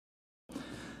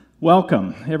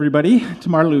Welcome, everybody, to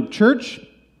Marluke Church.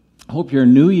 Hope your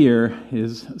new year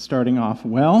is starting off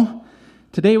well.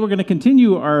 Today we're going to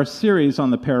continue our series on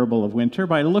the parable of winter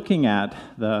by looking at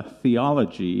the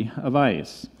theology of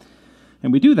ice.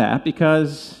 And we do that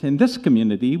because in this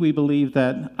community we believe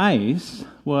that ice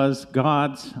was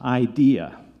God's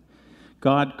idea.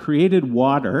 God created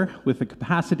water with the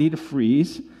capacity to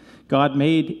freeze. God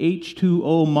made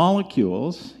H2O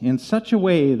molecules in such a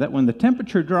way that when the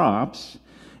temperature drops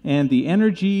and the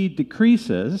energy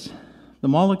decreases, the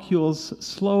molecules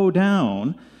slow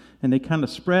down and they kind of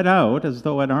spread out as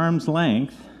though at arm's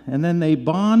length, and then they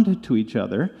bond to each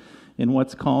other in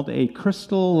what's called a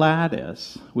crystal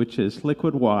lattice, which is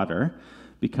liquid water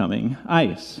becoming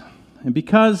ice. And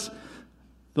because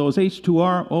those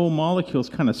H2O molecules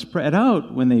kind of spread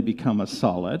out when they become a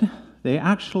solid, they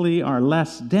actually are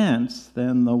less dense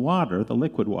than the water, the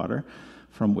liquid water,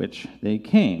 from which they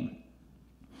came.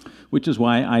 Which is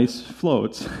why ice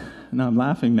floats. And I'm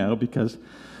laughing now because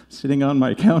sitting on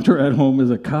my counter at home is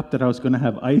a cup that I was going to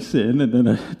have ice in, and then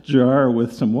a jar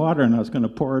with some water, and I was going to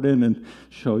pour it in and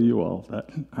show you all that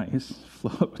ice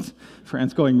floats.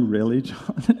 Fran's going, really,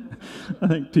 John? I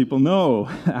think people know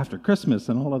after Christmas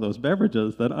and all of those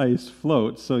beverages that ice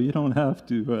floats, so you don't have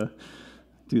to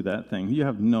do that thing. You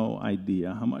have no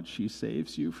idea how much she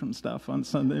saves you from stuff on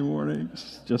Sunday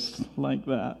mornings, just like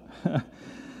that.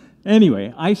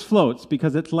 Anyway, ice floats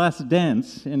because it's less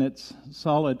dense in its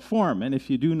solid form. And if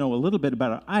you do know a little bit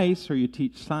about ice, or you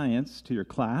teach science to your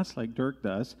class like Dirk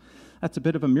does, that's a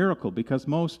bit of a miracle because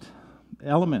most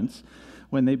elements,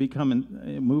 when they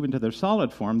move into their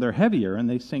solid form, they're heavier and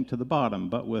they sink to the bottom.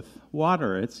 But with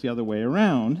water, it's the other way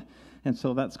around. And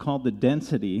so that's called the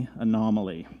density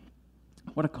anomaly.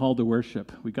 What a call to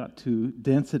worship. We got to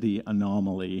density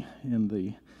anomaly in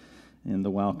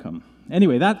the welcome.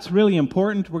 Anyway, that's really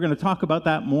important. We're going to talk about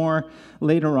that more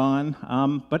later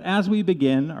on. But as we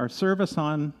begin our service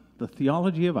on the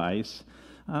theology of ice,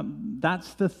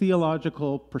 that's the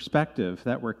theological perspective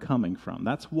that we're coming from.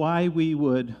 That's why we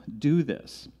would do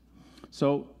this.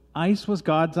 So ice was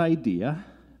God's idea.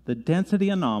 The density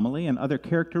anomaly and other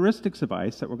characteristics of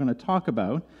ice that we're going to talk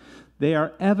about, they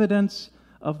are evidence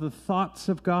of the thoughts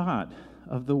of God,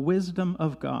 of the wisdom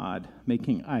of God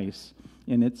making ice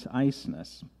in its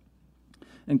iceness.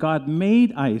 And God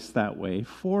made ice that way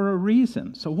for a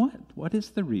reason. So what? What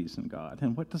is the reason, God?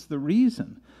 And what does the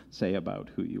reason say about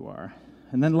who you are?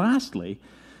 And then lastly,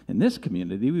 in this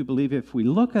community, we believe if we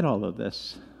look at all of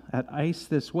this, at ice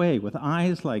this way, with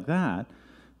eyes like that,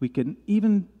 we can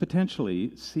even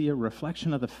potentially see a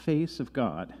reflection of the face of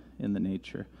God in the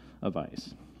nature of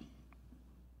ice.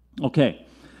 Okay,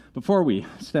 before we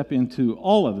step into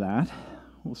all of that,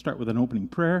 we'll start with an opening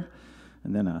prayer,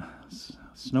 and then a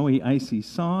snowy, icy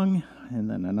song, and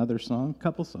then another song,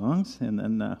 couple songs, and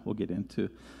then we'll get into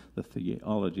the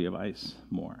theology of ice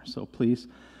more. So please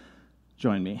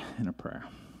join me in a prayer.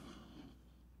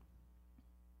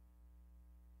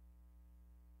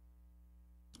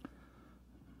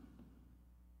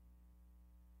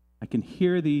 I can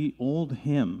hear the old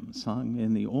hymn sung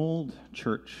in the old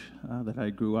church that I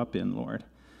grew up in, Lord.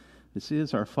 This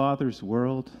is our Father's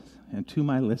world, and to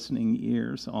my listening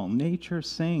ears all nature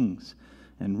sings,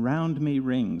 and round me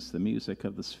rings the music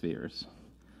of the spheres.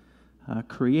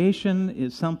 Creation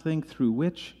is something through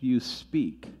which you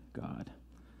speak, God.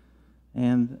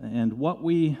 And what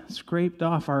we scraped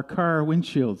off our car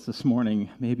windshields this morning,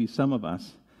 maybe some of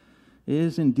us,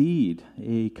 is indeed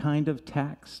a kind of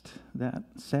text that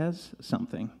says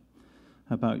something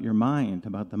about your mind,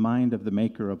 about the mind of the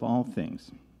maker of all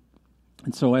things.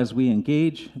 And so as we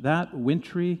engage that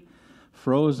wintry,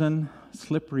 frozen,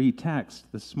 slippery text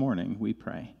this morning, we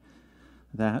pray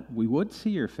that we would see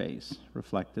your face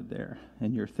reflected there,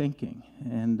 and your thinking,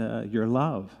 and your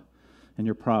love, and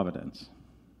your providence.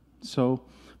 So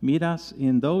meet us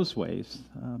in those ways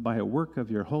by a work of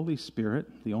your Holy Spirit,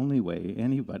 the only way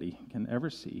anybody can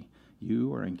ever see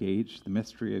you or engage the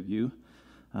mystery of you.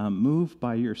 Move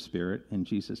by your Spirit. In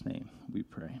Jesus' name we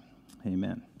pray.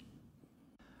 Amen.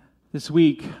 This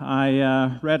week,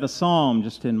 I read a psalm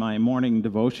just in my morning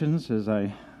devotions, as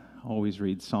I always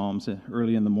read psalms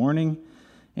early in the morning,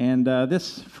 and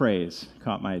this phrase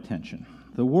caught my attention.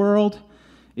 The world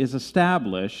is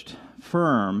established,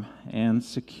 firm, and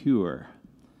secure.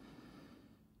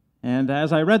 And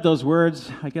as I read those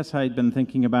words, I guess I'd been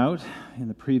thinking about, in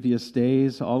the previous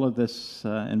days, all of this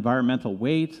environmental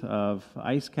weight of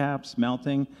ice caps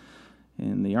melting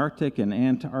in the Arctic and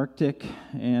Antarctic,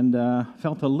 and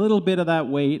felt a little bit of that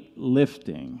weight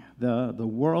lifting. The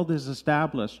world is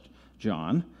established,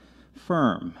 John,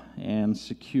 firm and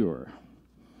secure.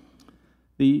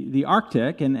 The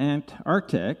Arctic and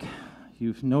Antarctic,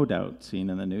 you've no doubt seen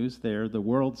in the news, they're the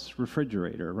world's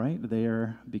refrigerator, right?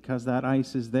 Because that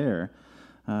ice is there,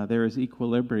 there is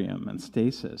equilibrium and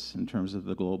stasis in terms of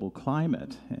the global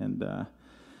climate. And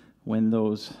when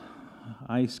those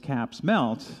ice caps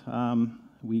melt,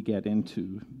 we get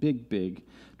into big, big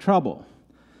trouble.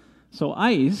 So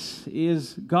ice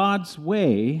is God's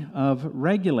way of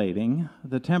regulating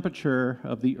the temperature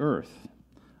of the earth,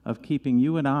 of keeping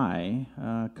you and I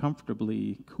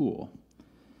comfortably cool.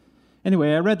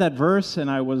 Anyway, I read that verse and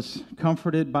I was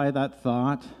comforted by that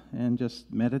thought, and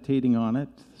just meditating on it,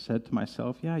 said to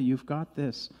myself, yeah, you've got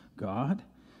this, God.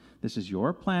 This is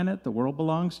your planet, the world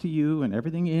belongs to you and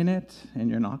everything in it,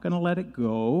 and you're not going to let it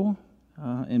go.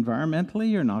 Environmentally,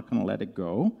 you're not going to let it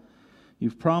go.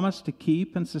 You've promised to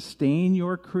keep and sustain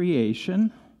your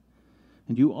creation,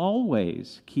 and you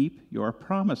always keep your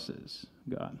promises,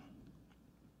 God.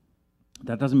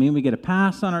 That doesn't mean we get a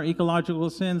pass on our ecological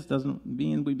sins, doesn't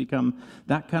mean we become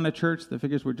that kind of church that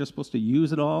figures we're just supposed to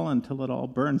use it all until it all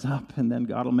burns up and then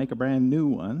God will make a brand new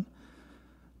one.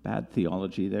 Bad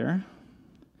theology there.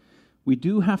 We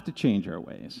do have to change our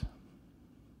ways,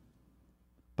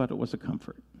 but it was a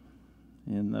comfort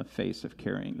in the face of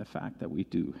carrying the fact that we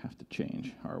do have to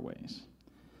change our ways.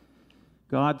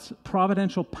 God's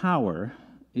providential power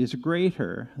is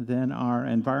greater than our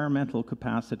environmental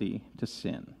capacity to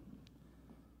sin.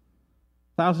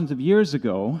 Thousands of years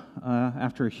ago,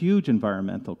 after a huge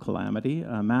environmental calamity,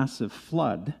 a massive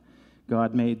flood,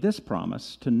 God made this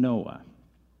promise to Noah.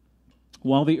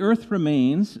 While the earth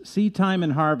remains, seed time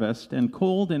and harvest, and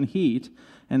cold and heat,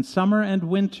 and summer and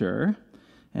winter,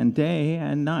 and day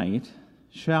and night,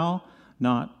 shall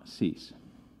not cease.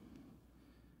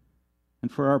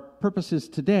 And for our purposes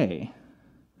today,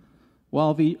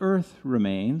 while the earth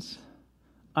remains,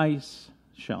 ice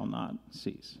shall not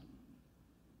cease.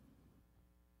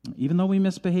 Even though we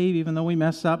misbehave, even though we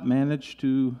mess up, manage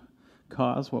to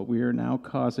cause what we are now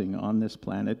causing on this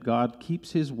planet, God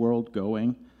keeps his world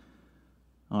going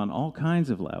on all kinds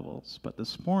of levels. But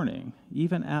this morning,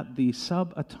 even at the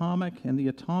subatomic and the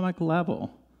atomic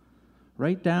level,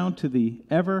 right down to the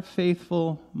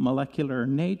ever-faithful molecular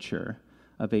nature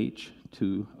of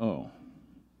H2O.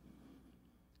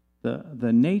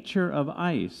 The nature of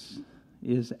ice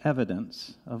is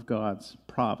evidence of God's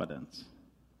providence.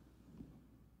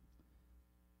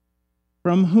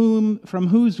 From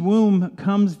whose womb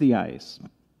comes the ice?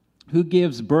 Who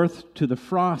gives birth to the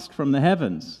frost from the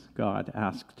heavens? God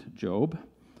asked Job.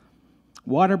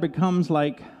 Water becomes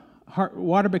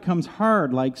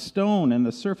hard like stone, and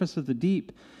the surface of the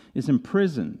deep is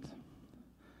imprisoned.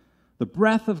 The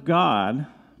breath of God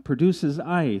produces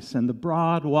ice, and the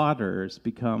broad waters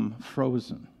become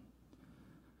frozen.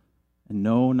 And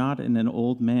no, not in an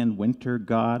old man winter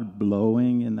God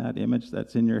blowing in that image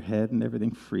that's in your head and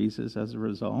everything freezes as a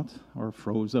result, or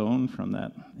Frozone from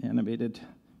that animated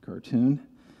cartoon.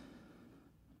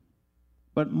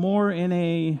 But more in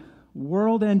a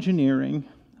world engineering,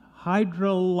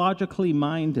 hydrologically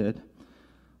minded,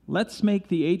 let's make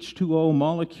the H2O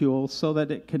molecule so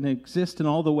that it can exist in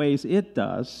all the ways it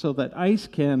does, so that ice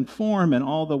can form in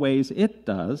all the ways it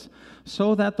does,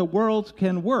 so that the world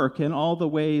can work in all the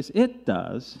ways it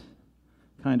does,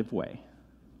 kind of way.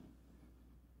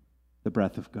 The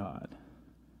breath of God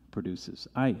produces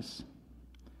ice.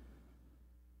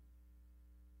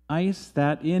 Ice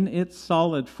that in its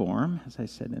solid form, as I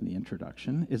said in the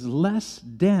introduction, is less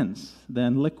dense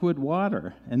than liquid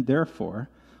water and therefore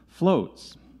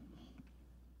floats.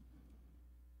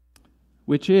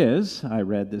 Which is, I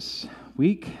read this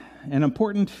week, an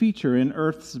important feature in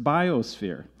Earth's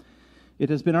biosphere. It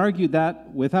has been argued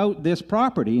that without this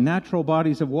property, natural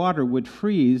bodies of water would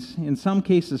freeze, in some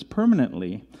cases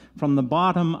permanently, from the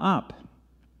bottom up,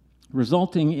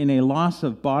 resulting in a loss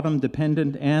of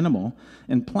bottom-dependent animal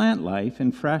and plant life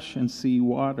in fresh and sea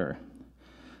water.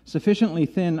 Sufficiently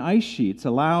thin ice sheets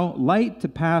allow light to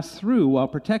pass through while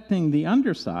protecting the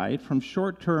underside from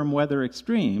short-term weather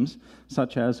extremes,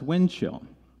 such as wind chill.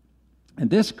 And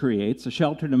this creates a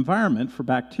sheltered environment for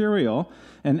bacterial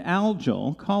and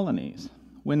algal colonies.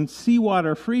 When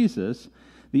seawater freezes,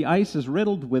 the ice is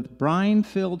riddled with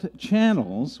brine-filled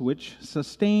channels which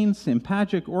sustain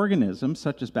sympagic organisms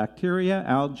such as bacteria,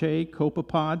 algae,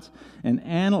 copepods, and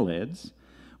annelids,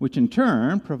 which in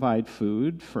turn provide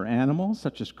food for animals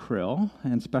such as krill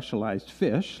and specialized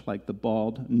fish like the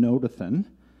bald nodothan,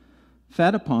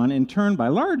 fed upon in turn by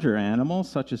larger animals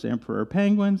such as emperor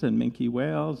penguins and minke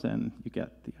whales, and you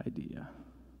get the idea.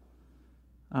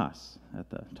 Us at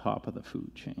the top of the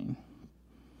food chain.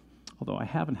 Although I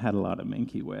haven't had a lot of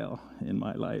minke whale in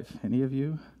my life. Any of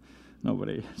you?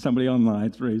 Nobody. Somebody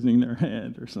online's raising their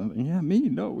hand or something. Yeah, me.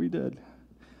 No, we did.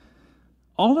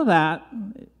 All of that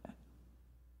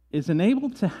is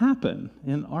enabled to happen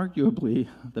in arguably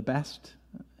the best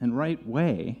and right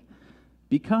way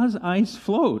because ice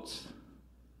floats,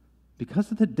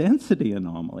 because of the density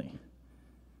anomaly.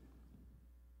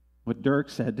 What Dirk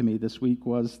said to me this week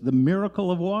was the miracle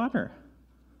of water.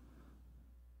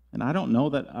 And I don't know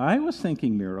that I was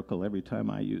thinking miracle every time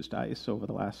I used ice over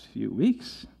the last few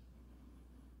weeks.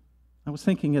 I was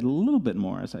thinking it a little bit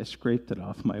more as I scraped it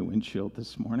off my windshield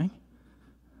this morning.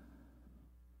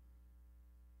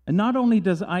 And not only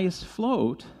does ice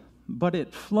float, but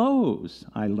it flows,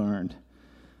 I learned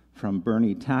from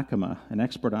Bernie Takema, an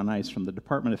expert on ice from the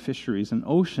Department of Fisheries and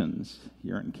Oceans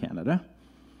here in Canada.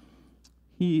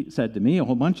 He said to me a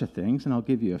whole bunch of things, and I'll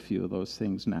give you a few of those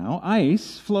things now.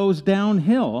 Ice flows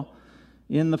downhill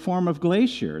in the form of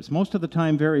glaciers, most of the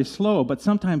time very slow, but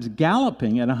sometimes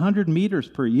galloping at 100 meters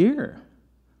per year.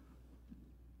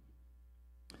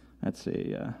 That's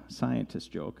a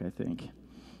scientist joke, I think.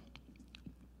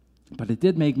 But it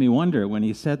did make me wonder when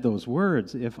he said those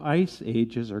words, if ice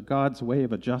ages are God's way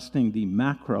of adjusting the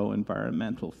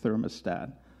macro-environmental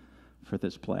thermostat for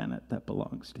this planet that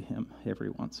belongs to him every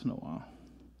once in a while.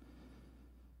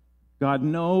 God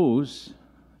knows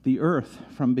the earth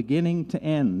from beginning to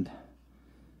end.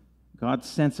 God's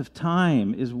sense of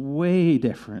time is way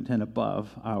different and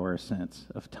above our sense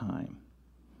of time.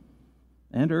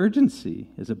 And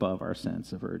urgency is above our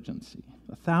sense of urgency.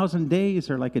 1,000 days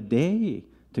are like a day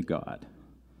to God,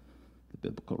 the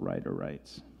biblical writer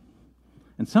writes.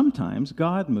 And sometimes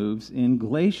God moves in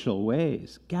glacial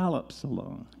ways, gallops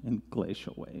along in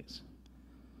glacial ways.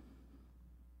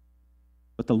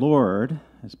 But the Lord,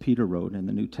 as Peter wrote in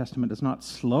the New Testament, is not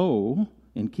slow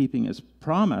in keeping his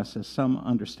promise, as some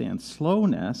understand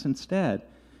slowness. Instead,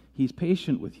 he's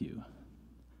patient with you.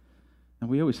 And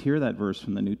we always hear that verse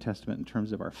from the New Testament in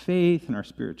terms of our faith and our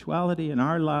spirituality and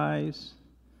our lives.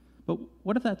 But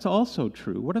what if that's also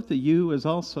true? What if the you is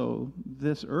also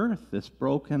this earth, this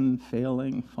broken,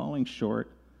 failing, falling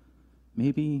short,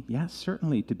 maybe, yes,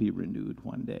 certainly to be renewed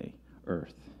one day,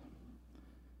 earth?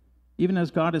 Even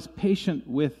as God is patient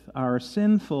with our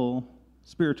sinful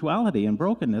spirituality and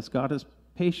brokenness, God is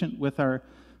patient with our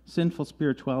sinful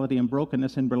spirituality and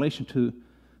brokenness in relation to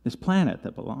this planet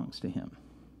that belongs to him.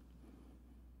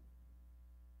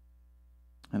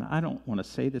 And I don't want to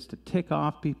say this to tick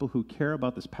off people who care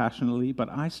about this passionately, but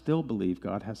I still believe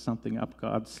God has something up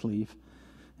God's sleeve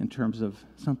in terms of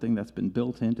something that's been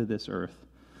built into this earth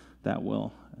that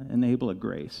will enable a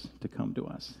grace to come to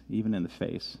us, even in the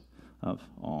face of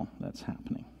all that's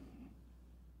happening.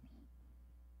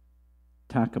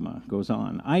 Takema goes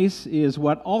on. Ice is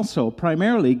what also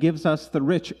primarily gives us the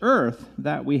rich earth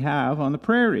that we have on the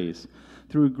prairies.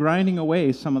 Through grinding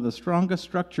away some of the strongest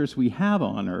structures we have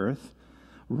on earth,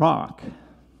 rock.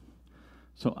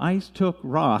 So ice took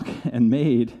rock and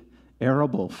made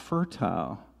arable,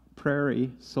 fertile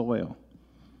prairie soil.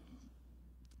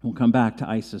 We'll come back to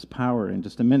ice's power in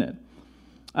just a minute.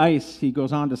 Ice, he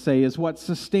goes on to say, is what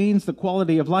sustains the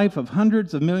quality of life of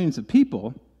hundreds of millions of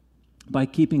people by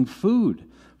keeping food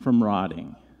from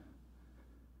rotting.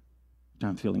 Which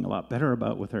I'm feeling a lot better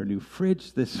about with our new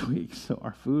fridge this week, so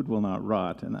our food will not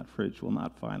rot and that fridge will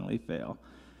not finally fail.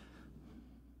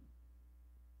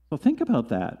 So think about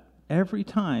that. Every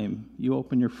time you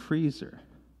open your freezer,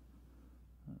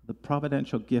 the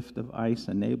providential gift of ice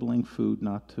enabling food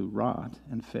not to rot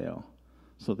and fail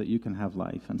so that you can have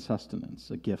life and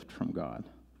sustenance, a gift from God.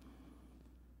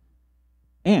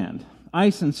 And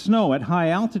ice and snow at high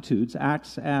altitudes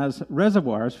acts as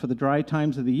reservoirs for the dry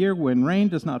times of the year when rain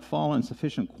does not fall in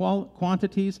sufficient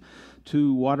quantities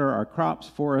to water our crops,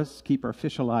 forests, keep our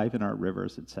fish alive in our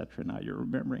rivers, etc. Now you're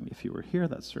remembering, if you were here,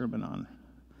 that sermon on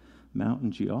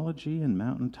mountain geology and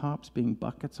mountain tops being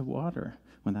buckets of water.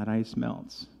 When that ice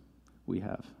melts, we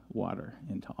have water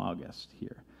into August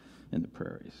here in the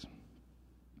prairies.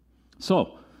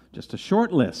 So, just a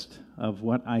short list of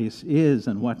what ice is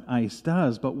and what ice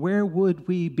does, but where would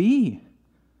we be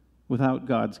without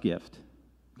God's gift?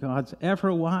 God's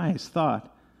ever-wise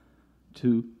thought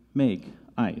to make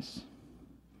ice.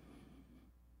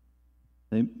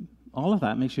 All of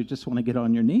that makes you just want to get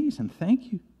on your knees and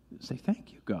thank you. Say,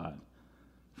 thank you, God,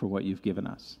 for what you've given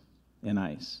us in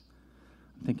ice.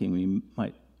 I'm thinking we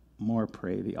might more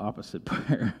pray the opposite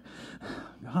prayer.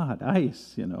 God,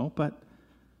 ice,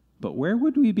 but where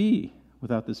would we be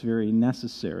without this very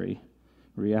necessary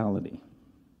reality?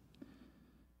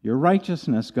 Your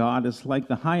righteousness, God, is like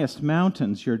the highest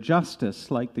mountains, your justice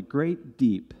like the great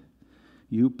deep.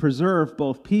 You preserve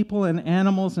both people and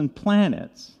animals and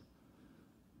planets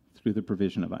through the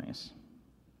provision of ice.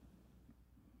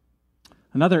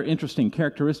 Another interesting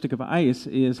characteristic of ice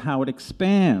is how it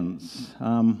expands.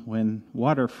 When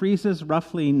water freezes,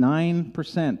 roughly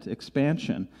 9%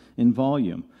 expansion in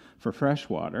volume for fresh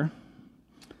water.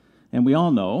 And we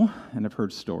all know, and have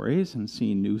heard stories and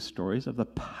seen news stories of the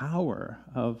power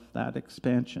of that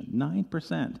expansion,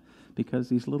 9%, because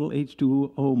these little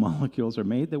H2O molecules are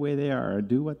made the way they are and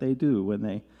do what they do when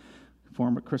they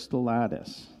form a crystal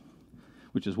lattice,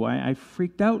 which is why I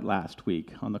freaked out last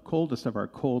week on the coldest of our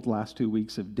cold last 2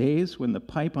 weeks of days when the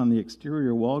pipe on the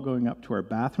exterior wall going up to our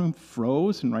bathroom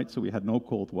froze, and right, so we had no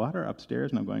cold water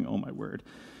upstairs, and I'm going, oh my word,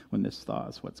 when this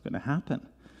thaws, what's going to happen?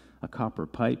 A copper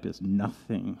pipe is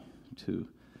nothing to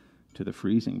the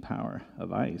freezing power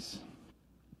of ice.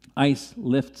 Ice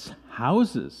lifts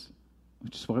houses,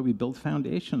 which is why we build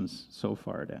foundations so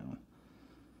far down.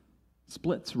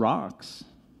 Splits rocks,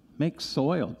 makes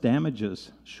soil,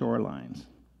 damages shorelines.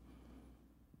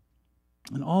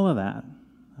 And all of that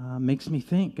makes me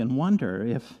think and wonder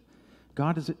if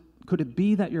God could it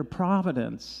be that your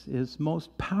providence is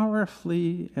most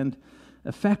powerfully and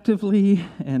effectively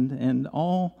and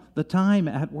all the time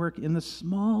at work in the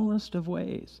smallest of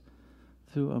ways,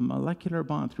 through a molecular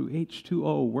bond, through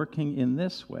H2O working in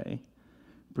this way,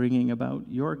 bringing about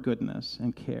your goodness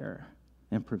and care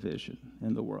and provision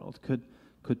in the world?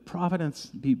 Could providence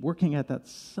be working at that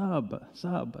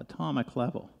subatomic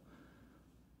level?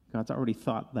 God's already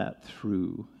thought that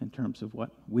through in terms of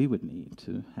what we would need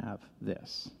to have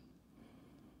this.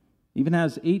 Even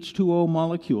as H2O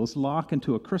molecules lock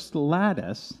into a crystal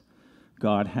lattice,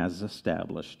 God has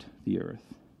established the earth.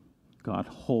 God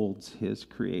holds his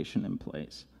creation in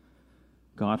place.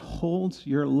 God holds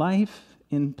your life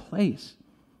in place.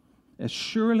 As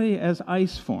surely as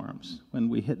ice forms when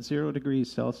we hit 0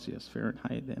 degrees Celsius,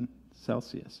 Fahrenheit and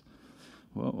Celsius.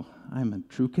 Whoa, I'm a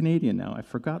true Canadian now. I've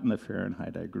forgotten the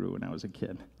Fahrenheit I grew when I was a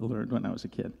kid, learned when I was a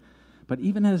kid. But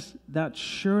even as that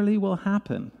surely will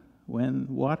happen when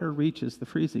water reaches the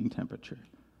freezing temperature,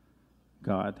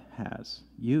 God has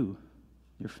you,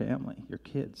 your family, your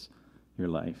kids, your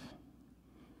life.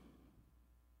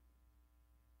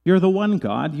 You're the one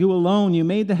God, you alone. You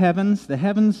made the heavens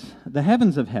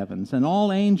of heavens, and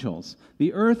all angels,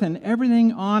 the earth and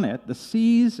everything on it, the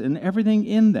seas and everything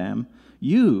in them.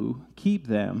 You keep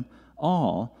them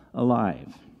all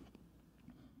alive.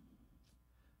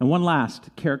 And one last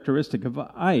characteristic of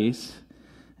ice,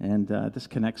 and this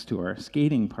connects to our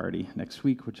skating party next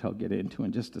week, which I'll get into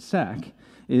in just a sec,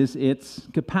 is its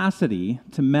capacity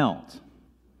to melt.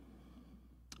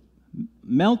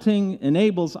 Melting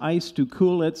enables ice to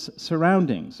cool its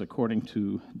surroundings, according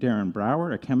to Darren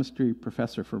Brower, a chemistry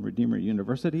professor from Redeemer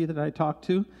University that I talked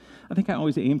to. I think I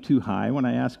always aim too high when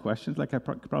I ask questions. Like I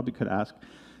probably could ask,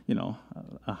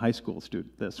 a high school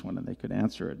student this one and they could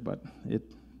answer it, but it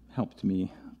helped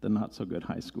me, the not-so-good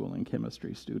high school and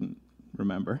chemistry student,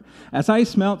 remember. As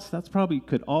ice melts, that's probably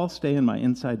could all stay in my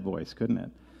inside voice, couldn't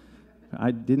it?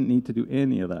 I didn't need to do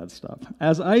any of that stuff.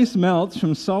 As ice melts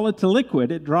from solid to liquid,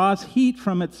 it draws heat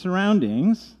from its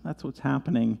surroundings. That's what's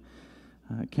happening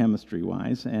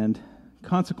chemistry-wise, and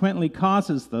consequently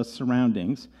causes the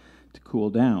surroundings to cool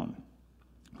down,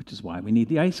 which is why we need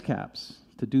the ice caps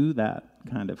to do that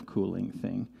kind of cooling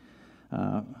thing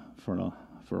for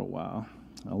a while,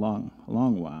 a long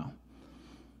while.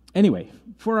 Anyway,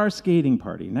 for our skating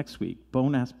party next week,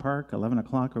 Bowness Park, 11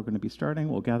 o'clock, we're going to be starting.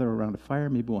 We'll gather around a fire.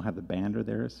 Maybe we'll have the banner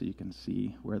there so you can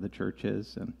see where the church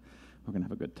is, and we're going to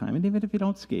have a good time. And even if you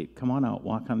don't skate, come on out,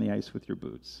 walk on the ice with your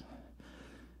boots.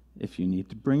 If you need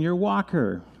to bring your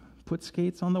walker, put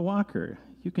skates on the walker.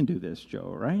 You can do this,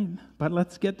 Joe, right? But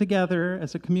let's get together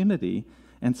as a community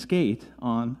and skate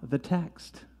on the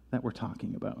text that we're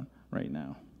talking about right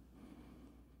now.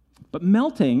 But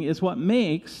melting is what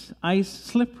makes ice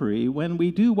slippery when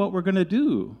we do what we're going to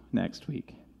do next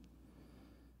week.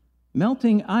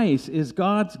 Melting ice is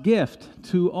God's gift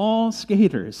to all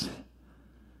skaters.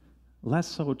 Less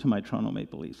so to my Toronto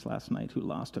Maple Leafs last night, who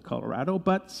lost to Colorado,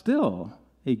 but still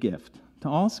a gift to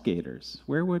all skaters.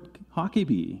 Where would hockey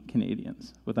be,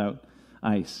 Canadians, without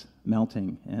ice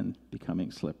melting and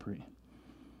becoming slippery?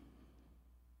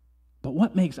 But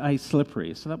what makes ice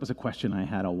slippery? So that was a question I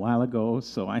had a while ago,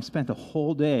 so I spent a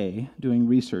whole day doing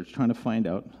research trying to find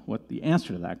out what the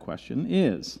answer to that question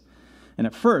is. And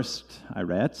at first, I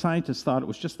read, scientists thought it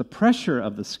was just the pressure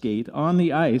of the skate on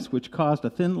the ice which caused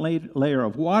a thin layer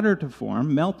of water to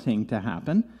form, melting to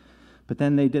happen. But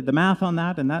then they did the math on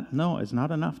that, and that, is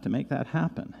not enough to make that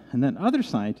happen. And then other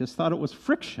scientists thought it was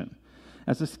friction,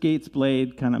 as the skate's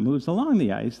blade kind of moves along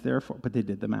the ice, therefore, but they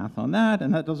did the math on that,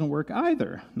 and that doesn't work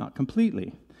either, not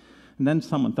completely. And then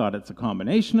someone thought it's a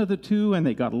combination of the two, and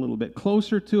they got a little bit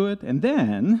closer to it. And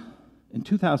then, in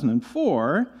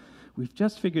 2004, we've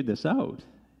just figured this out,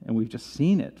 and we've just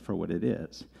seen it for what it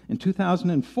is. In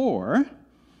 2004,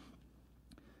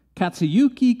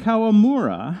 Katsuyuki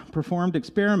Kawamura performed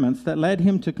experiments that led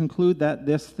him to conclude that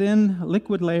this thin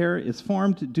liquid layer is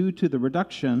formed due to the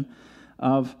reduction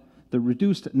of the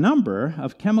reduced number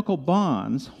of chemical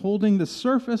bonds holding the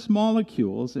surface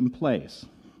molecules in place.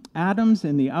 Atoms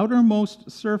in the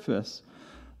outermost surface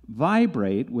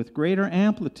vibrate with greater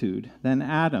amplitude than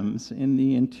atoms in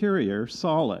the interior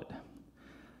solid.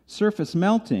 Surface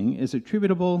melting is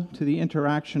attributable to the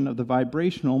interaction of the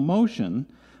vibrational motion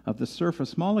of the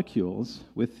surface molecules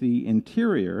with the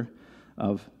interior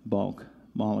of bulk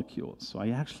molecules. So I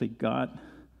actually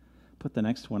put the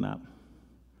next one up.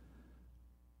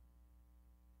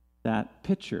 That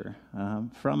picture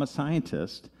from a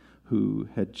scientist who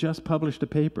had just published a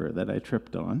paper that I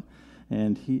tripped on.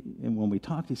 And when we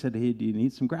talked, he said, "Hey, do you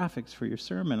need some graphics for your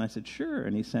sermon?" I said, "Sure."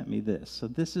 And he sent me this. So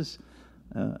this is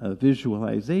a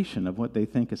visualization of what they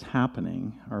think is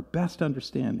happening, our best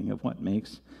understanding of what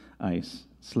makes ice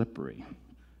slippery.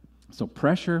 So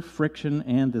pressure, friction,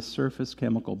 and this surface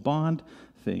chemical bond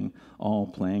thing all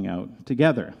playing out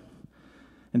together.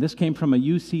 And this came from a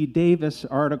UC Davis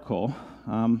article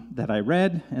that I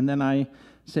read, and then I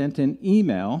sent an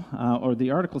email, or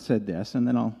the article said this, and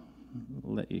then I'll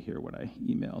let you hear what I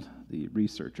emailed the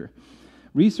researcher.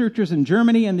 Researchers in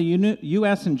Germany and the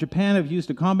US and Japan have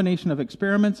used a combination of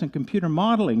experiments and computer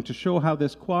modeling to show how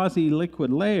this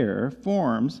quasi-liquid layer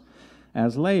forms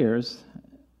as layers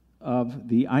of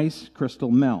the ice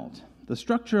crystal melt. The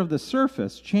structure of the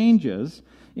surface changes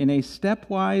in a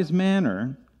stepwise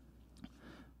manner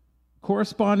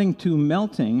corresponding to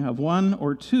melting of one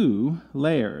or two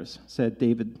layers, said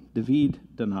David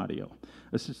Donadio,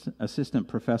 assistant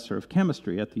professor of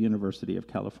chemistry at the University of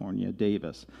California,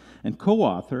 Davis, and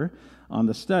co-author on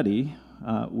the study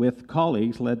with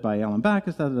colleagues led by Alan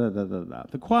Backus.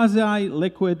 The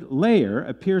quasi-liquid layer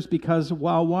appears because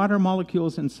while water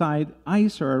molecules inside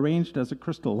ice are arranged as a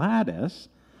crystal lattice,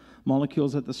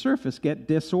 molecules at the surface get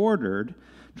disordered,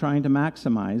 trying to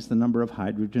maximize the number of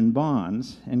hydrogen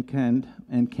bonds and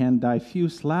can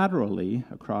diffuse laterally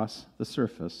across the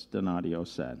surface, Donadio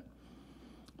said.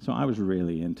 So I was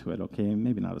really into it, okay?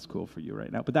 Maybe not as cool for you right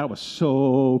now, but that was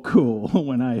so cool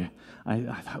when I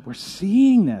thought, we're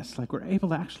seeing this, like we're able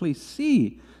to actually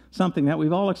see something that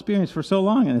we've all experienced for so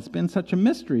long, and it's been such a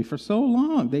mystery for so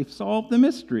long. They've solved the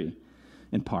mystery,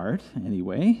 in part,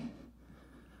 anyway.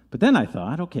 But then I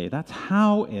thought, okay, that's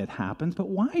how it happens, but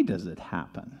why does it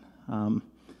happen?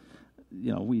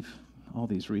 We've all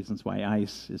these reasons why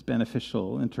ice is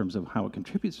beneficial in terms of how it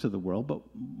contributes to the world, but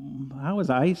how is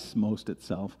ice most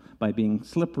itself? By being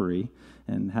slippery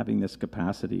and having this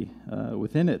capacity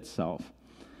within itself.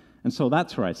 And so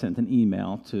that's where I sent an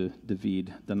email to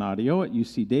David Donadio at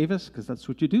UC Davis, because that's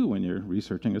what you do when you're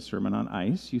researching a sermon on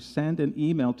ice. You send an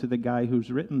email to the guy who's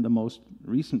written the most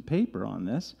recent paper on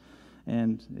this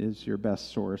and is your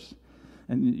best source.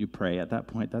 And you pray at that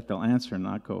point that they'll answer and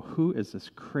not go, who is this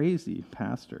crazy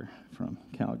pastor from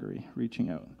Calgary reaching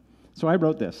out? So I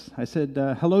wrote this. I said,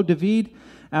 hello, David.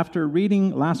 After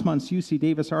reading last month's UC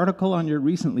Davis article on your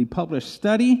recently published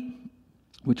study,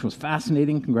 which was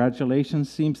fascinating, congratulations,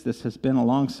 seems this has been a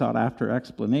long sought-after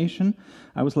explanation,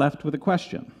 I was left with a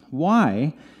question.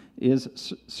 Why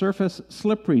is surface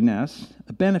slipperiness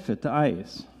a benefit to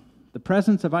ice? The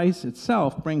presence of ice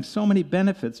itself brings so many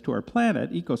benefits to our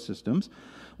planet, ecosystems.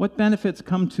 What benefits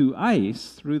come to ice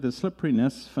through the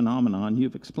slipperiness phenomenon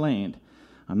you've explained?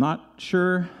 I'm not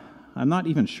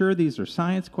even sure these are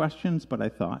science questions, but I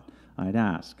thought I'd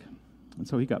ask. And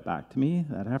so he got back to me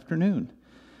that afternoon.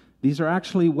 These are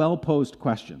actually well-posed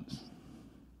questions.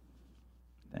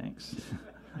 Thanks.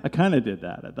 I kind of did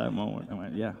that at that moment. I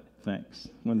went, yeah, thanks.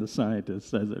 When the scientist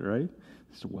says it, right?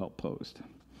 It's well-posed.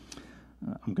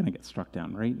 I'm going to get struck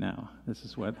down right now. This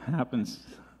is what happens.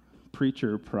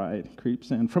 Preacher pride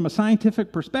creeps in. From a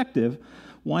scientific perspective,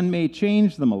 one may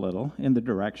change them a little in the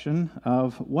direction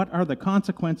of what are the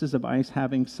consequences of ice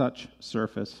having such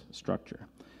surface structure.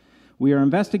 We are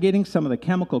investigating some of the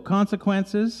chemical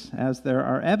consequences, as there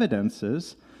are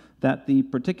evidences that the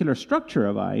particular structure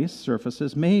of ice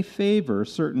surfaces may favor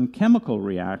certain chemical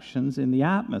reactions in the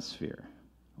atmosphere.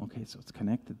 Okay, so it's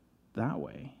connected that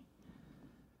way.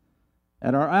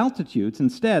 At our altitudes,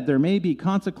 instead, there may be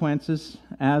consequences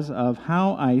as of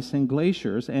how ice in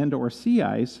glaciers and or sea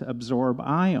ice absorb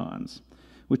ions,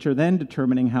 which are then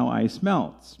determining how ice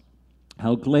melts,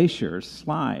 how glaciers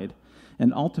slide,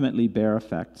 and ultimately bear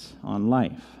effects on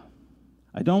life.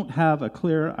 I don't have a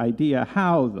clear idea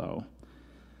how, though.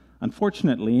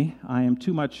 Unfortunately, I'm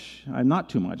not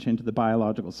too much into the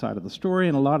biological side of the story,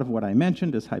 and a lot of what I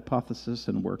mentioned is hypothesis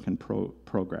and work in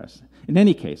progress. In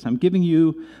any case, I'm giving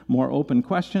you more open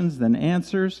questions than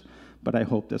answers, but I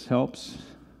hope this helps.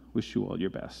 Wish you all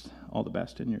the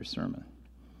best in your sermon.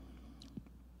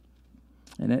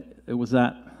 And it was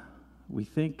that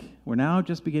we're now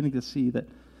just beginning to see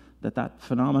that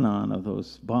phenomenon of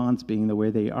those bonds being the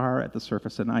way they are at the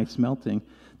surface and ice melting,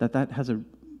 that has a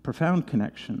profound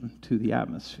connection to the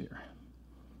atmosphere.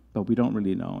 But we don't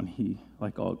really know, and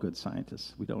like all good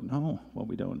scientists, we don't know what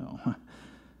we don't know.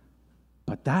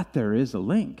 But that there is a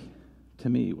link, to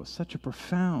me, was such a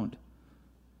profound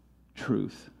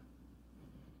truth.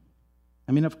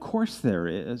 I mean, of course there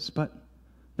is, but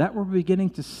that we're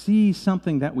beginning to see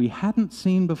something that we hadn't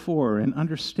seen before and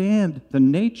understand the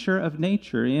nature of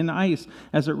nature in ice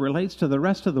as it relates to the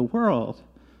rest of the world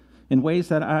in ways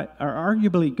that are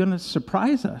arguably going to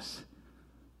surprise us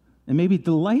and maybe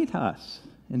delight us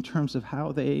in terms of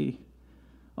how they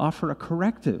offer a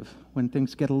corrective when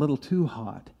things get a little too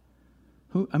hot.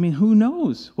 Who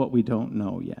knows what we don't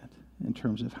know yet in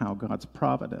terms of how God's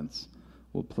providence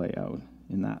will play out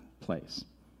in that place.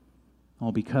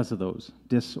 All because of those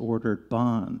disordered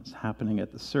bonds happening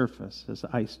at the surface as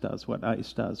ice does what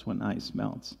ice does when ice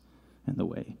melts and the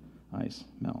way ice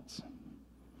melts.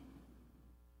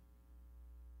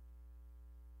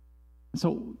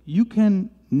 So you can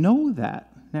know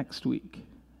that next week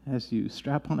as you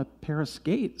strap on a pair of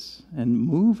skates and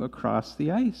move across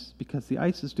the ice, because the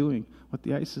ice is doing what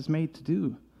the ice is made to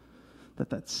do.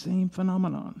 That same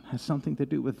phenomenon has something to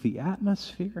do with the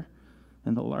atmosphere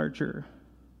and the larger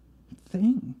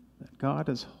thing that God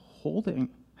is holding,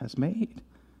 has made,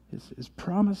 is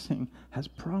promising, has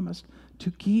promised to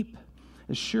keep.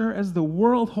 As sure as the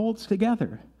world holds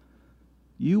together,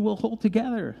 you will hold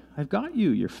together. I've got you,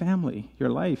 your family, your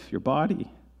life, your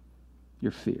body,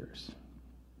 your fears.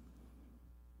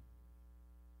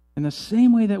 In the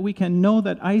same way that we can know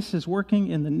that ice is working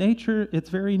in its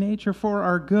very nature for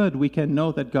our good, we can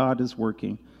know that God is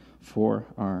working for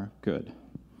our good.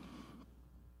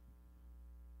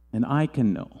 And I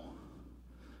can know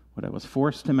what I was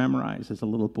forced to memorize as a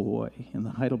little boy in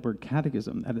the Heidelberg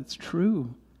Catechism, that it's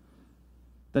true.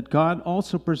 That God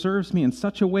also preserves me in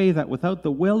such a way that without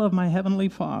the will of my heavenly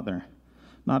Father,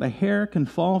 not a hair can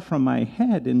fall from my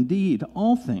head. Indeed,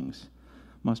 all things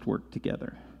must work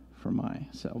together for my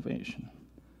salvation.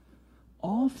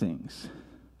 All things.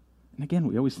 And again,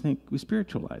 we always think, we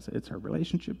spiritualize it. It's our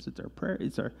relationships, it's our prayer,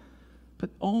 but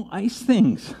all ice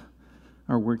things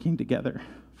are working together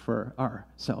for our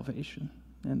salvation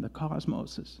and the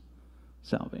cosmos'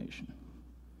 salvation.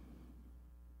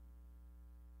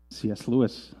 C.S.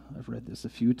 Lewis, I've read this a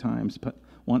few times, but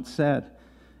once said,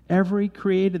 every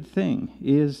created thing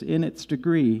is in its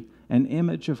degree an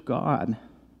image of God,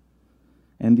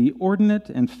 and the ordinate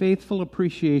and faithful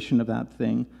appreciation of that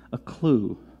thing a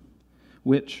clue,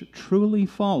 which truly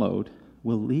followed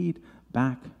will lead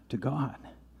back to God.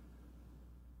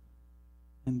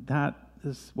 And that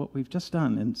is what we've just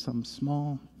done in some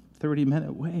small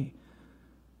 30-minute way,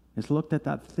 is looked at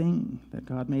that thing that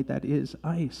God made that is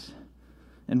ice,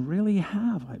 and really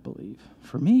have, I believe,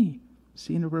 for me,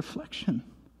 seen a reflection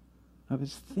of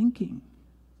his thinking,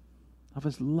 of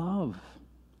his love,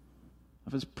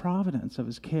 of his providence, of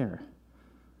his care,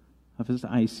 of his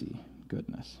icy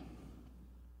goodness.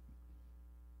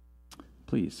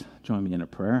 Please join me in a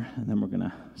prayer, and then we're going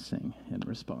to sing in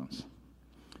response.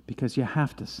 Because you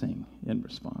have to sing in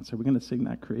response. Are we going to sing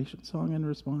that creation song in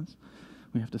response?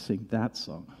 We have to sing that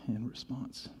song in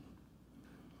response.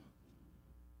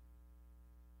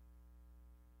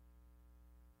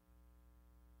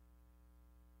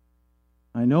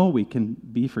 I know we can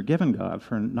be forgiven, God,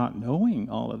 for not knowing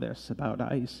all of this about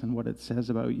ice and what it says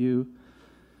about you.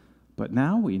 But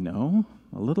now we know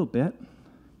a little bit.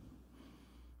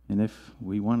 And if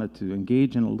we wanted to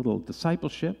engage in a little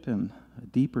discipleship and a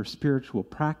deeper spiritual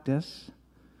practice,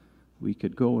 we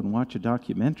could go and watch a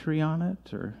documentary on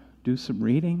it or do some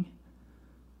reading,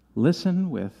 listen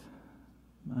with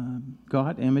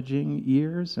God-imaging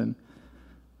ears, and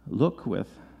look with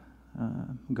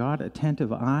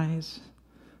God-attentive eyes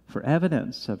for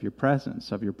evidence of your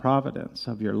presence, of your providence,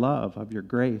 of your love, of your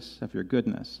grace, of your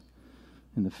goodness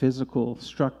in the physical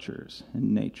structures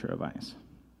and nature of ice.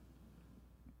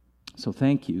 So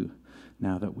thank you,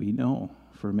 now that we know,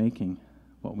 for making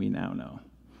what we now know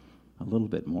a little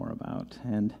bit more about.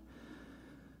 And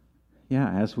yeah,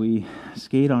 as we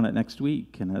skate on it next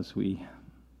week, and as we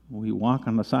walk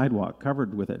on the sidewalk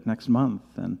covered with it next month,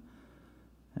 and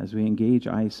as we engage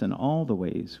ice in all the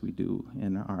ways we do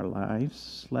in our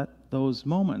lives, let those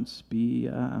moments be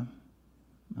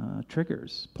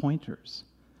triggers, pointers,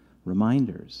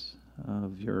 reminders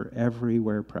of your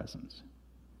everywhere presence.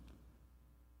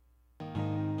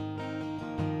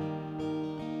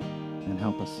 And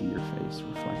help us see your face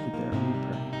reflected.